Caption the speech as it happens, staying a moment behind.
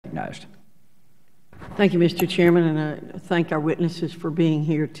recognized. Thank you, Mr. Chairman, and I thank our witnesses for being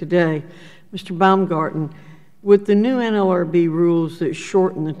here today. Mr. Baumgarten, with the new NLRB rules that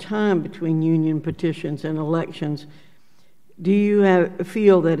shorten the time between union petitions and elections, do you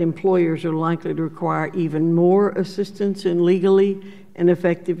feel that employers are likely to require even more assistance in legally and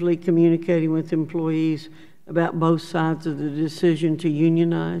effectively communicating with employees about both sides of the decision to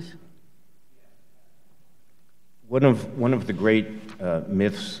unionize? One of the great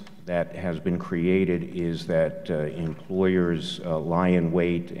myths that has been created is that employers lie in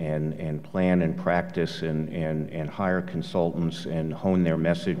wait and plan and practice and hire consultants and hone their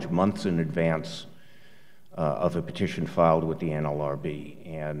message months in advance of a petition filed with the NLRB.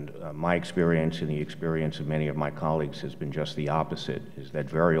 And my experience and the experience of many of my colleagues has been just the opposite, is that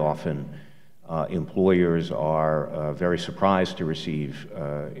very often employers are very surprised to receive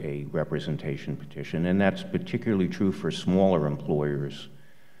a representation petition, and that's particularly true for smaller employers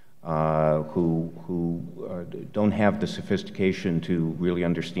who don't have the sophistication to really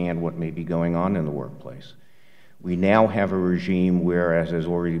understand what may be going on in the workplace. We now have a regime where, as has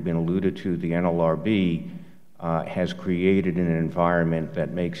already been alluded to, the NLRB has created an environment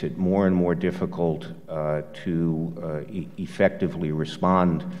that makes it more and more difficult to effectively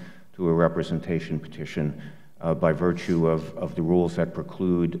respond to a representation petition by virtue of the rules that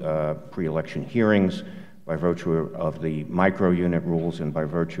preclude pre-election hearings, by virtue of the micro-unit rules, and by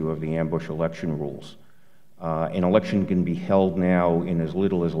virtue of the ambush election rules. An election can be held now in as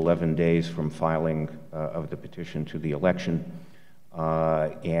little as 11 days from filing of the petition to the election.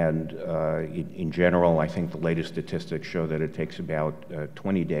 In general, I think the latest statistics show that it takes about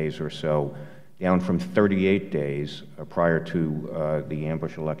 20 days or so, down from 38 days prior to the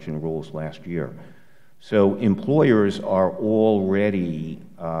ambush election rules last year. So employers are already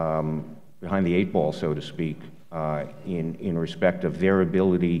behind the 8 ball, so to speak, in respect of their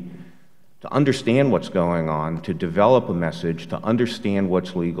ability to understand what's going on, to develop a message, to understand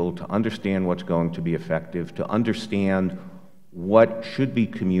what's legal, to understand what's going to be effective, to understand what should be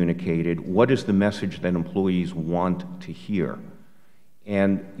communicated, what is the message that employees want to hear.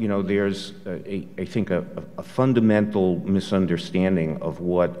 And, you know, there's, I think, a fundamental misunderstanding of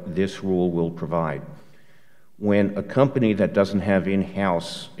what this rule will provide. When a company that doesn't have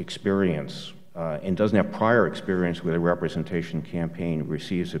in-house experience and doesn't have prior experience with a representation campaign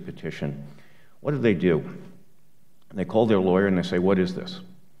receives a petition, what do? And they call their lawyer and they say, what is this?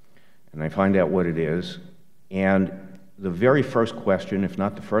 And they find out what it is. And the very first question, if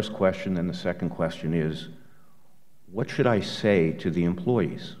not the first question, then the second question is, what should I say to the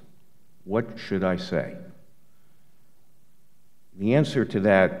employees? What should I say? The answer to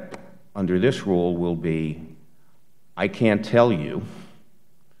that under this rule will be, I can't tell you,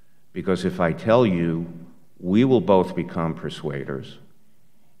 because if I tell you, we will both become persuaders,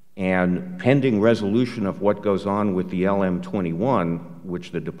 and pending resolution of what goes on with the LM-21,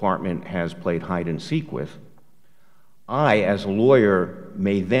 which the department has played hide and seek with, I, as a lawyer,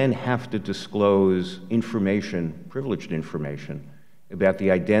 may then have to disclose information, privileged information, about the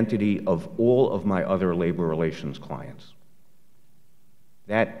identity of all of my other labor relations clients.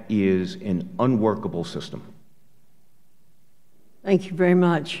 That is an unworkable system. Thank you very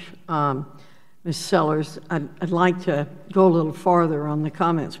much, Ms. Sellers. I'd like to go a little farther on the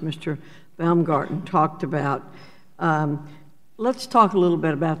comments Mr. Baumgarten talked about. Let's talk a little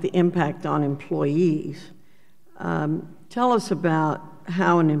bit about the impact on employees. Tell us about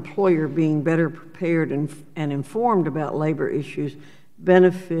how an employer being better prepared and informed about labor issues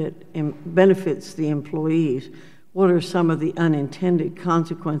benefits the employees. What are some of the unintended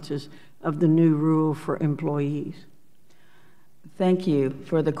consequences of the new rule for employees? Thank you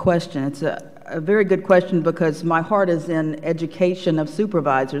for the question. It's a very good question because my heart is in education of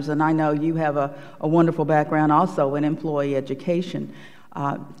supervisors, and I know you have a wonderful background also in employee education.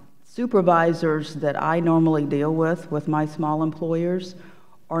 Supervisors that I normally deal with my small employers,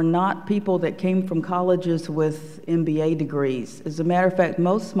 are not people that came from colleges with MBA degrees. As a matter of fact,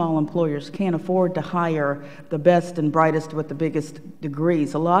 most small employers can't afford to hire the best and brightest with the biggest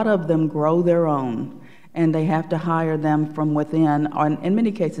degrees. A lot of them grow their own, and they have to hire them from within. In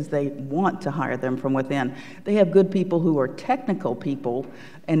many cases, they want to hire them from within. They have good people who are technical people,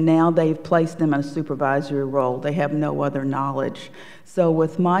 and now they've placed them in a supervisory role. They have no other knowledge. So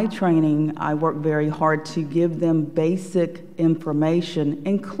with my training, I work very hard to give them basic information,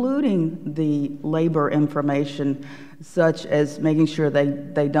 including the labor information, such as making sure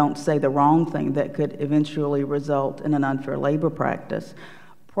they don't say the wrong thing that could eventually result in an unfair labor practice.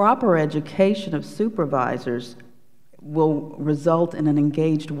 Proper education of supervisors will result in an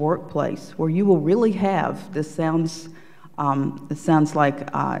engaged workplace where you will really have, this sounds It sounds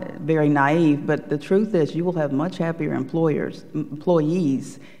like very naive, but the truth is you will have much happier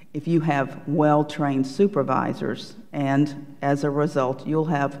employees if you have well-trained supervisors, and as a result, you'll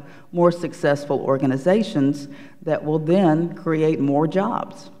have more successful organizations that will then create more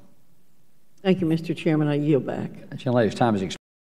jobs. Thank you, Mr. Chairman. I yield back. That young lady's time is expired.